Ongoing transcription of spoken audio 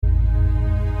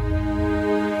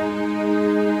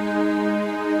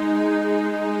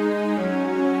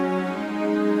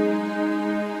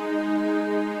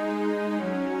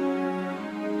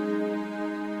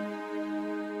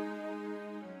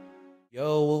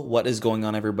what is going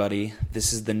on, everybody?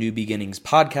 This is the New Beginnings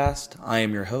podcast. I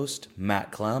am your host,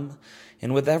 Matt Clem,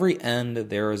 and with every end,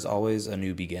 there is always a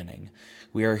new beginning.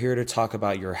 We are here to talk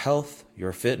about your health,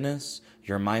 your fitness,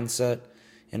 your mindset,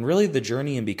 and really the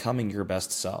journey in becoming your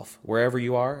best self. Wherever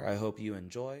you are, I hope you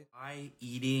enjoy. Why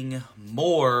eating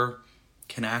more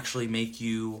can actually make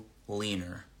you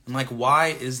leaner. And why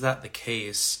is that the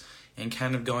case? And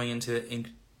kind of going into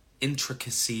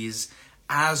intricacies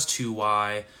as to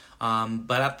why.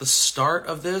 But at the start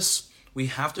of this, we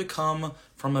have to come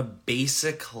from a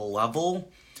basic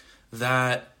level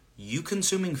that you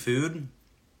consuming food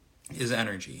is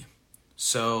energy.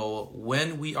 So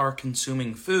when we are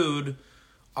consuming food,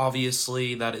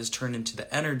 obviously that is turned into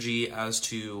the energy as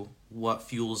to what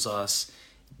fuels us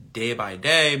day by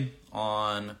day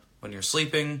on when you're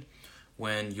sleeping,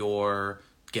 when you're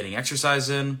getting exercise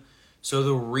in. So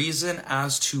the reason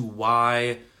as to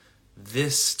why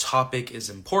this topic is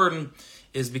important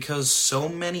is because so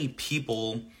many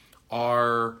people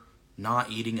are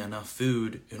not eating enough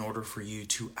food in order for you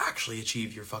to actually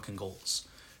achieve your fucking goals,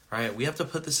 right? We have to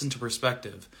put this into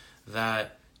perspective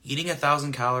that eating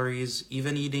 1,000 calories,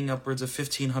 even eating upwards of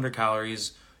 1,500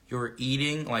 calories, you're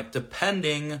eating,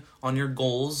 depending on your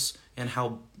goals and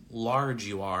how large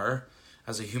you are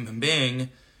as a human being,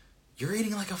 you're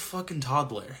eating like a fucking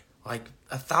toddler.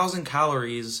 1,000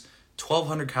 calories,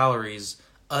 1,200 calories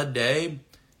a day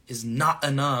is not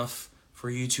enough for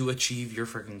you to achieve your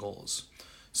freaking goals.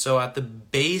 So at the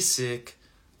basic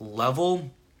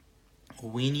level,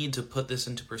 we need to put this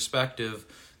into perspective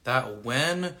that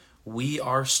when we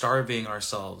are starving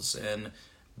ourselves and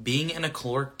being in a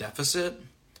caloric deficit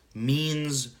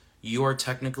means you are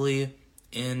technically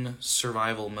in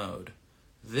survival mode.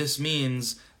 This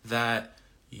means that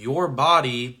your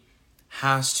body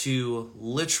has to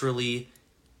literally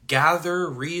gather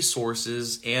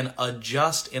resources and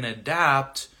adjust and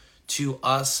adapt to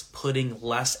us putting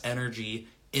less energy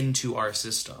into our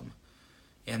system.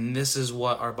 And this is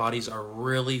what our bodies are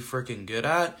really freaking good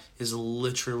at, is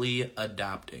literally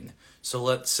adapting. So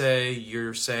let's say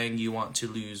you're saying you want to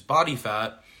lose body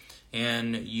fat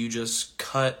and you just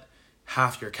cut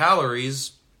half your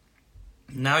calories.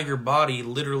 Now your body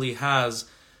literally has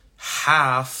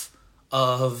half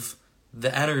of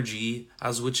the energy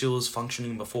as which it was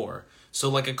functioning before.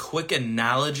 So a quick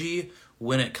analogy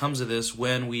when it comes to this,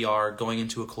 when we are going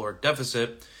into a caloric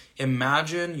deficit,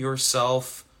 imagine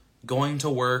yourself going to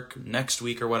work next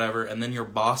week or whatever, and then your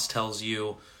boss tells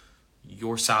you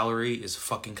your salary is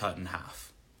fucking cut in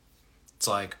half. It's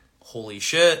holy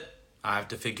shit, I have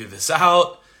to figure this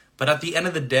out. But at the end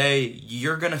of the day,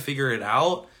 you're going to figure it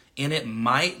out, and it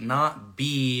might not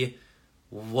be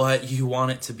what you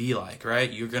want it to be like,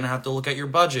 right? You're going to have to look at your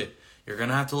budget. You're going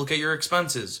to have to look at your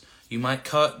expenses. You might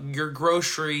cut your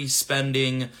grocery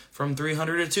spending from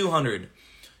 $300 to $200.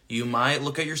 You might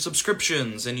look at your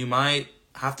subscriptions, and you might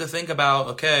have to think about,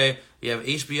 okay, we have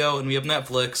HBO and we have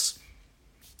Netflix.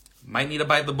 Might need to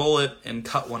bite the bullet and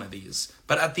cut one of these.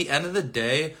 But at the end of the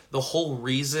day, the whole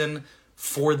reason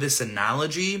for this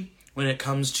analogy when it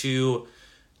comes to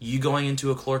you going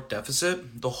into a caloric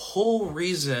deficit, the whole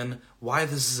reason why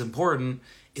this is important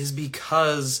is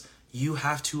because you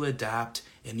have to adapt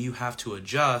and you have to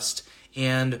adjust,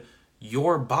 and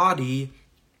your body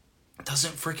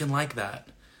doesn't freaking like that.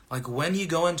 When you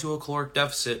go into a caloric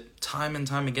deficit time and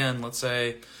time again, let's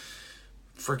say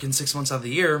freaking 6 months out of the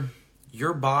year,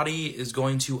 your body is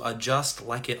going to adjust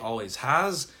like it always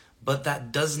has, but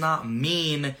that does not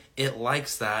mean it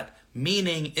likes that,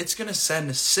 meaning it's going to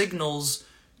send signals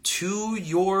to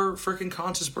your freaking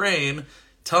conscious brain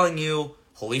telling you,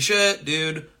 holy shit,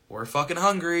 dude, we're fucking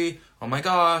hungry. Oh my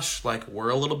gosh, we're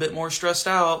a little bit more stressed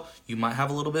out. You might have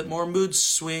a little bit more mood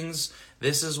swings.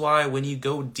 This is why when you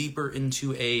go deeper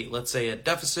into let's say a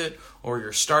deficit, or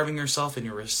you're starving yourself and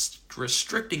you're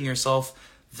restricting yourself,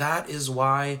 that is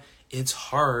why it's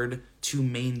hard to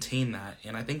maintain that.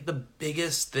 And I think the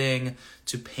biggest thing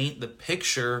to paint the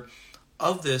picture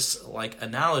of this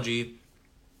analogy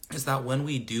is that when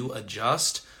we do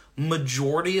adjust,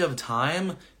 majority of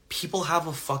time, people have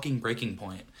a fucking breaking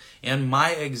point. And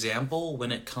my example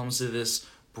when it comes to this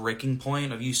breaking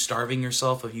point of you starving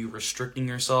yourself, of you restricting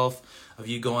yourself, of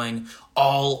you going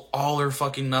all or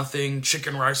fucking nothing,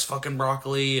 chicken, rice, fucking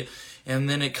broccoli. And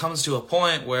then it comes to a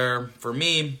point where, for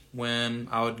me, when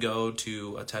I would go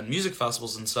to attend music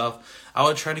festivals and stuff, I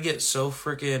would try to get so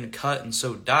freaking cut and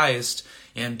so diced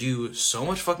and do so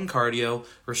much fucking cardio,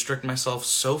 restrict myself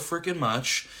so freaking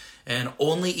much, and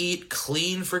only eat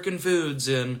clean freaking foods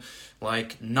and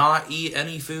like not eat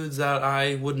any foods that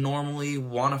I would normally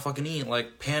want to fucking eat,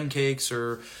 like pancakes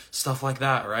or stuff like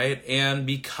that, right? And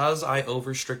because I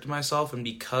overrestricted myself and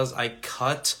because I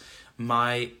cut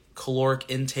my caloric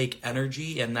intake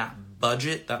energy and that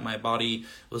budget that my body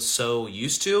was so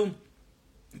used to,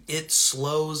 it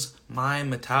slows my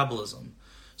metabolism.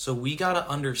 So we got to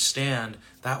understand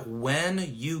that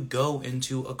when you go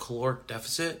into a caloric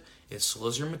deficit, it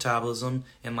slows your metabolism,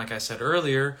 and like I said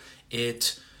earlier,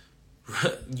 you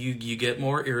get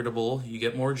more irritable, you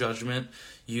get more judgment,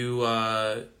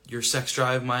 your sex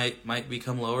drive might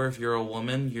become lower if you're a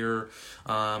woman, your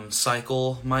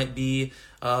cycle might be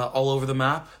all over the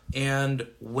map. And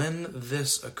when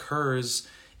this occurs,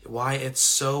 why it's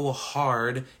so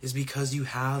hard is because you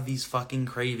have these fucking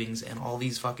cravings and all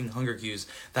these fucking hunger cues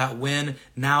that when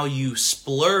now you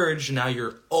splurge, now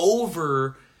you're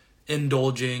over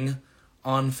indulging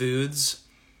on foods.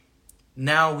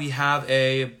 Now we have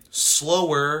a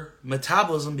slower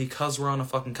metabolism because we're on a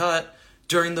fucking cut.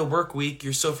 During the work week,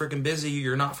 you're so freaking busy,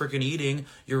 you're not freaking eating,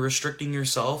 you're restricting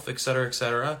yourself, etc.,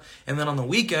 etc. And then on the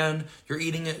weekend, you're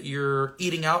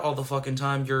eating out all the fucking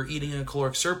time, you're eating a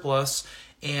caloric surplus,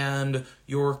 and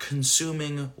you're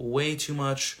consuming way too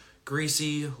much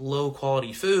greasy,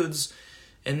 low-quality foods,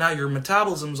 and now your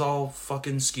metabolism's all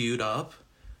fucking skewed up.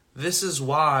 This is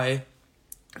why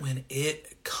when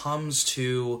it comes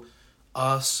to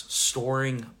us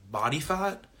storing body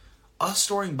fat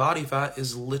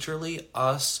is literally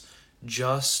us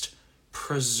just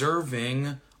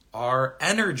preserving our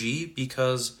energy,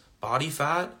 because body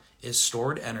fat is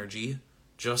stored energy,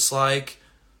 just like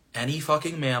any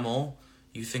fucking mammal.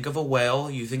 You think of a whale,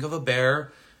 you think of a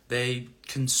bear, they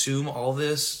consume all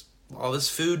this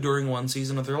food during one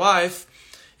season of their life,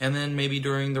 and then maybe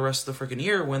during the rest of the freaking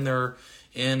year when they're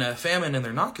in a famine and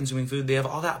they're not consuming food, they have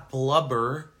all that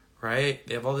blubber, right?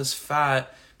 They have all this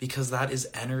fat because that is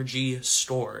energy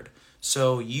stored.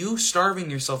 So you starving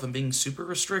yourself and being super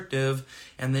restrictive,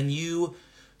 and then you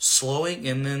slowing,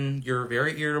 and then you're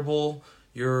very irritable,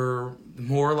 you're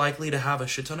more likely to have a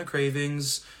shit ton of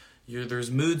cravings, there's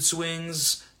mood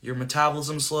swings, your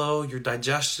metabolism's slow, your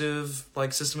digestive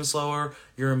system is slower,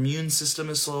 your immune system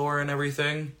is slower and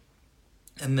everything.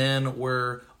 And then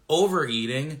we're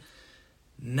overeating.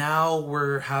 Now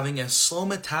we're having a slow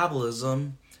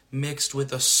metabolism mixed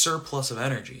with a surplus of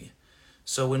energy.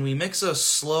 So when we mix a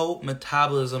slow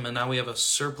metabolism and now we have a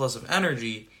surplus of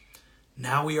energy,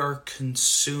 now we are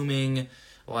consuming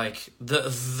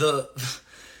the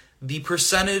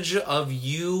percentage of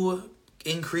you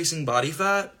increasing body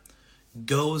fat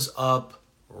goes up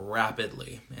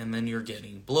rapidly, and then you're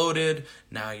getting bloated,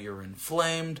 now you're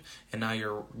inflamed, and now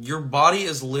your body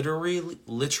is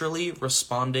literally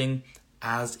responding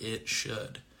as it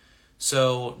should.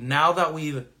 So now that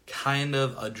we've kind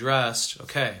of addressed,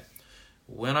 okay,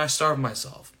 when I starve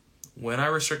myself, when I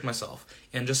restrict myself,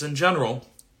 and just in general,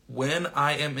 when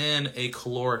I am in a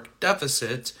caloric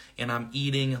deficit and I'm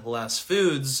eating less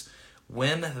foods,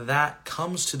 when that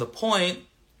comes to the point,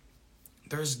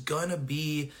 there's gonna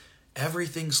be,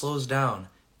 everything slows down,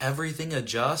 everything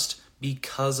adjusts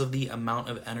because of the amount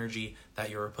of energy that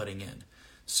you're putting in.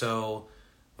 So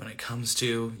when it comes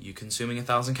to you consuming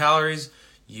 1,000 calories,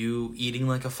 you eating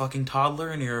like a fucking toddler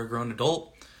and you're a grown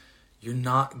adult, you're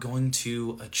not going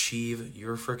to achieve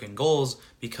your freaking goals,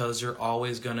 because you're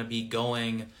always going to be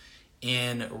going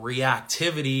in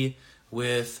reactivity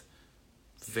with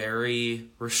very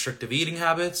restrictive eating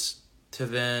habits to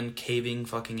then caving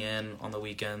fucking in on the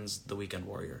weekends, the weekend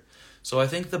warrior. So I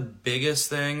think the biggest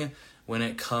thing when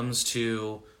it comes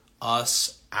to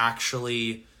us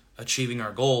actually achieving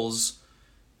our goals,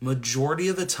 majority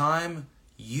of the time,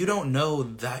 you don't know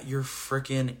that you're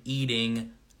freaking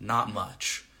eating not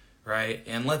much, right?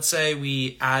 And let's say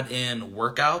we add in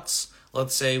workouts.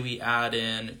 Let's say we add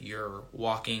in your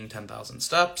walking 10,000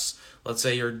 steps. Let's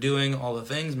say you're doing all the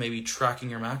things, maybe tracking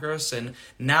your macros, and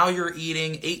now you're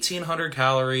eating 1,800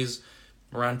 calories,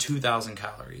 around 2,000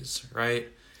 calories, right?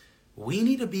 We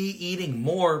need to be eating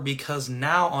more, because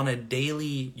now on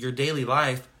your daily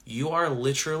life, you are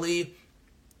literally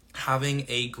having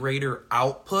a greater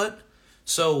output.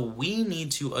 So we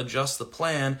need to adjust the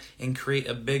plan and create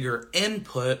a bigger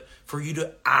input for you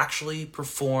to actually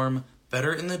perform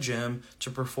better in the gym,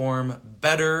 to perform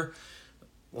better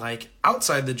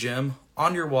outside the gym,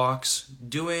 on your walks,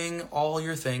 doing all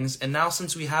your things. And now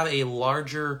since we have a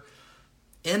larger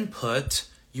input,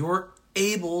 you're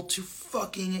able to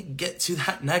fucking get to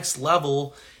that next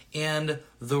level. And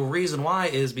the reason why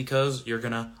is because you're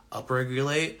going to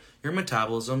upregulate your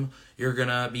metabolism. You're going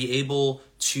to be able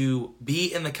to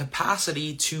be in the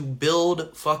capacity to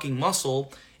build fucking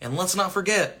muscle. And let's not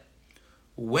forget,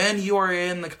 when you are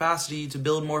in the capacity to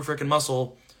build more freaking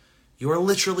muscle, you are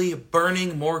literally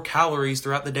burning more calories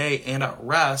throughout the day and at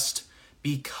rest,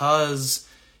 because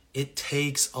it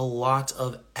takes a lot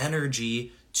of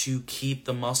energy to keep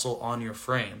the muscle on your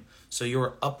frame. So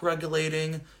you're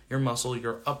upregulating your muscle,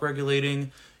 you're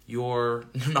upregulating your,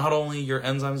 not only your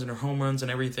enzymes and your hormones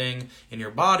and everything in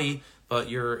your body, but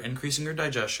you're increasing your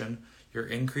digestion, you're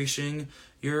increasing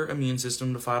your immune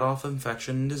system to fight off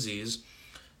infection and disease.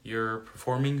 You're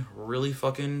performing really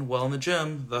fucking well in the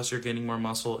gym, thus you're gaining more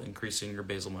muscle, increasing your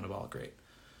basal metabolic rate.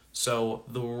 So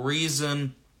the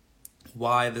reason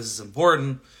why this is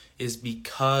important is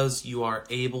because you are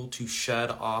able to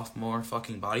shed off more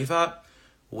fucking body fat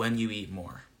when you eat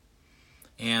more.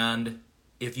 And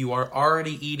if you are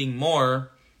already eating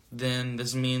more, then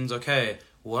this means, okay,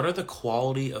 what are the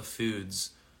quality of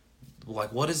foods?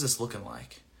 Like, what is this looking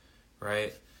like,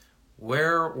 right?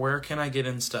 Where can I get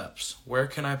in steps? Where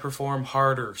can I perform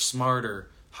harder,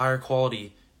 smarter, higher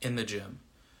quality in the gym?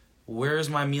 Where is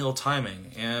my meal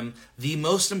timing? And the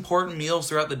most important meals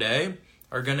throughout the day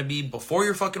are going to be before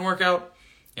your fucking workout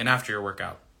and after your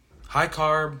workout. High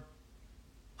carb,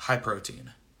 high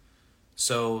protein.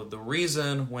 So the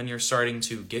reason when you're starting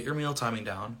to get your meal timing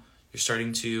down, you're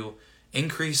starting to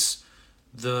increase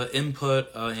the input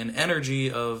and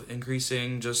energy of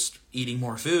increasing just eating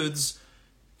more foods,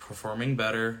 performing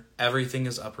better, everything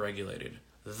is upregulated.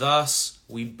 Thus,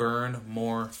 we burn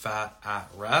more fat at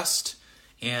rest,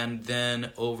 and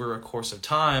then over a course of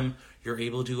time, you're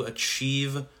able to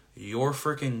achieve your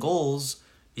freaking goals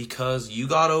because you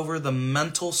got over the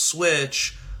mental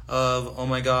switch of, oh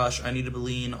my gosh, I need to be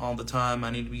lean all the time,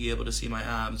 I need to be able to see my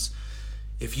abs.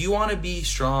 If you want to be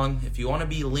strong, if you want to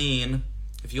be lean,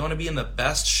 if you want to be in the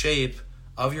best shape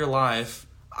of your life,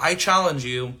 I challenge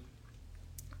you,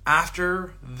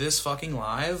 after this fucking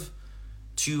live,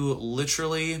 to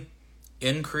literally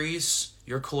increase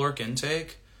your caloric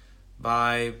intake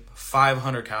by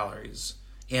 500 calories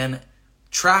and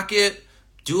track it,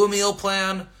 do a meal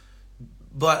plan,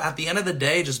 but at the end of the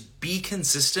day, just be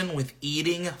consistent with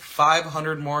eating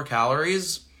 500 more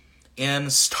calories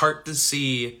and start to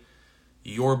see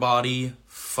your body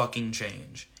fucking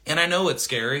change. And I know it's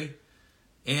scary,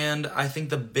 and I think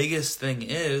the biggest thing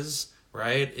is,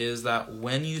 right, is that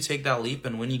when you take that leap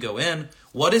and when you go in,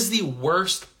 what is the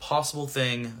worst possible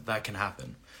thing that can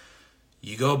happen?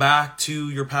 You go back to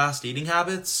your past eating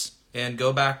habits and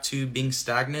go back to being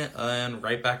stagnant and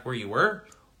right back where you were,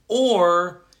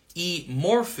 or eat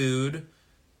more food,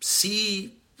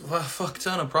 see a fuck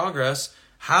ton of progress,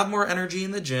 have more energy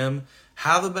in the gym,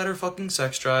 have a better fucking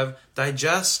sex drive,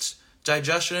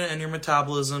 digestion and your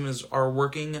metabolism are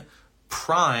working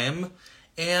prime,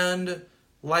 and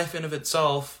life in of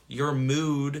itself, your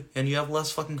mood, and you have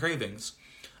less fucking cravings.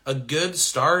 A good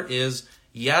start is,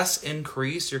 yes,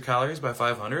 increase your calories by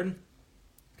 500,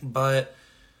 but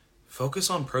focus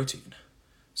on protein.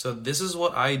 So this is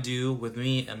what I do with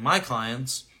me and my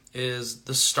clients, is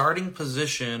the starting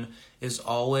position is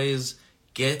always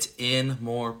get in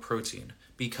more protein.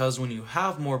 Because when you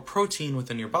have more protein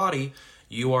within your body,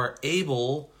 you are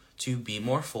able to be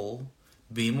more full,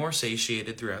 be more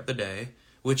satiated throughout the day,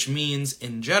 which means,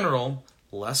 in general,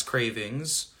 less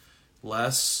cravings,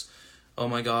 less, oh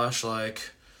my gosh,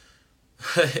 like,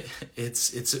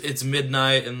 it's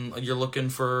midnight and you're looking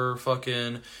for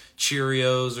fucking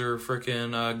Cheerios or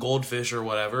freaking Goldfish or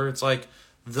whatever. It's like,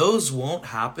 those won't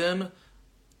happen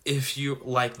if you,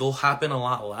 like, they'll happen a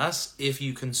lot less if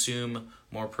you consume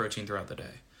more protein throughout the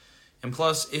day. And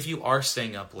plus, if you are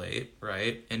staying up late,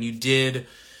 right, and you did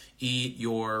eat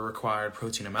your required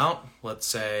protein amount, let's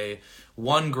say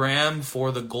 1 gram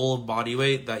for the goal of body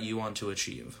weight that you want to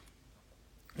achieve,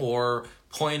 or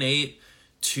 0.8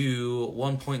 to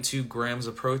 1.2 grams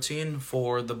of protein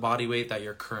for the body weight that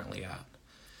you're currently at.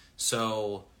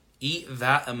 So eat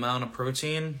that amount of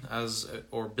protein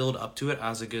or build up to it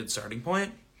as a good starting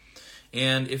point.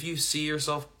 And if you see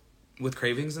yourself with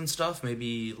cravings and stuff,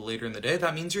 maybe later in the day,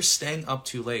 that means you're staying up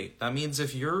too late. That means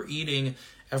if you're eating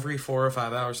every 4 or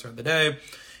 5 hours throughout the day,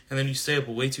 and then you stay up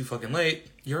way too fucking late,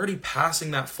 you're already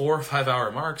passing that 4 or 5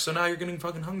 hour mark, so now you're getting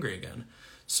fucking hungry again.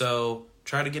 So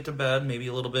try to get to bed maybe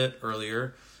a little bit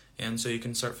earlier, and so you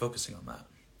can start focusing on that.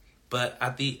 But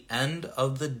at the end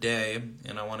of the day,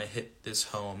 and I want to hit this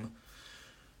home,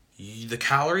 the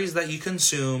calories that you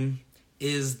consume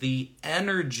is the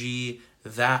energy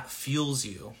that fuels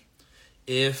you.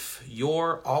 If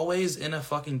you're always in a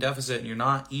fucking deficit and you're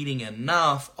not eating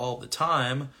enough all the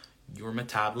time, your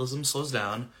metabolism slows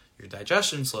down, your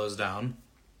digestion slows down,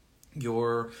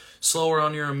 you're slower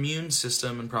on your immune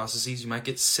system and processes. You might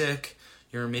get sick.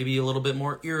 You're maybe a little bit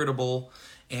more irritable.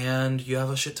 And you have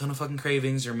a shit ton of fucking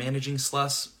cravings. You're managing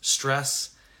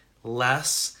stress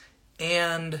less.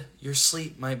 And your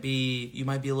sleep you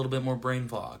might be a little bit more brain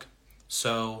fog.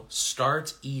 So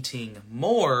start eating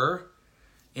more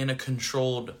in a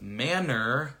controlled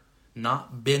manner,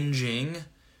 not binging,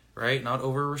 right? Not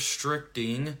over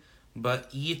restricting, but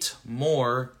eat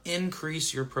more,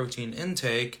 increase your protein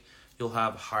intake. You'll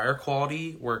have higher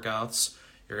quality workouts.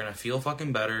 You're going to feel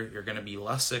fucking better. You're going to be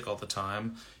less sick all the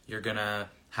time. You're going to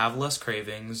have less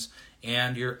cravings,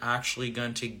 and you're actually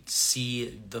going to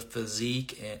see the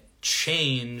physique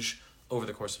change over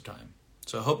the course of time.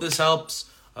 So I hope this helps.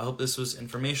 I hope this was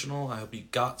informational. I hope you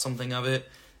got something of it.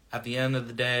 At the end of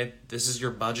the day, this is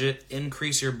your budget.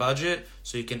 Increase your budget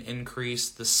so you can increase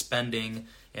the spending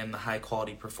and the high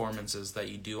quality performances that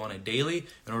you do on a daily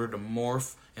in order to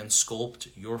morph and sculpt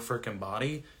your freaking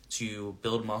body to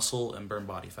build muscle and burn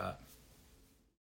body fat.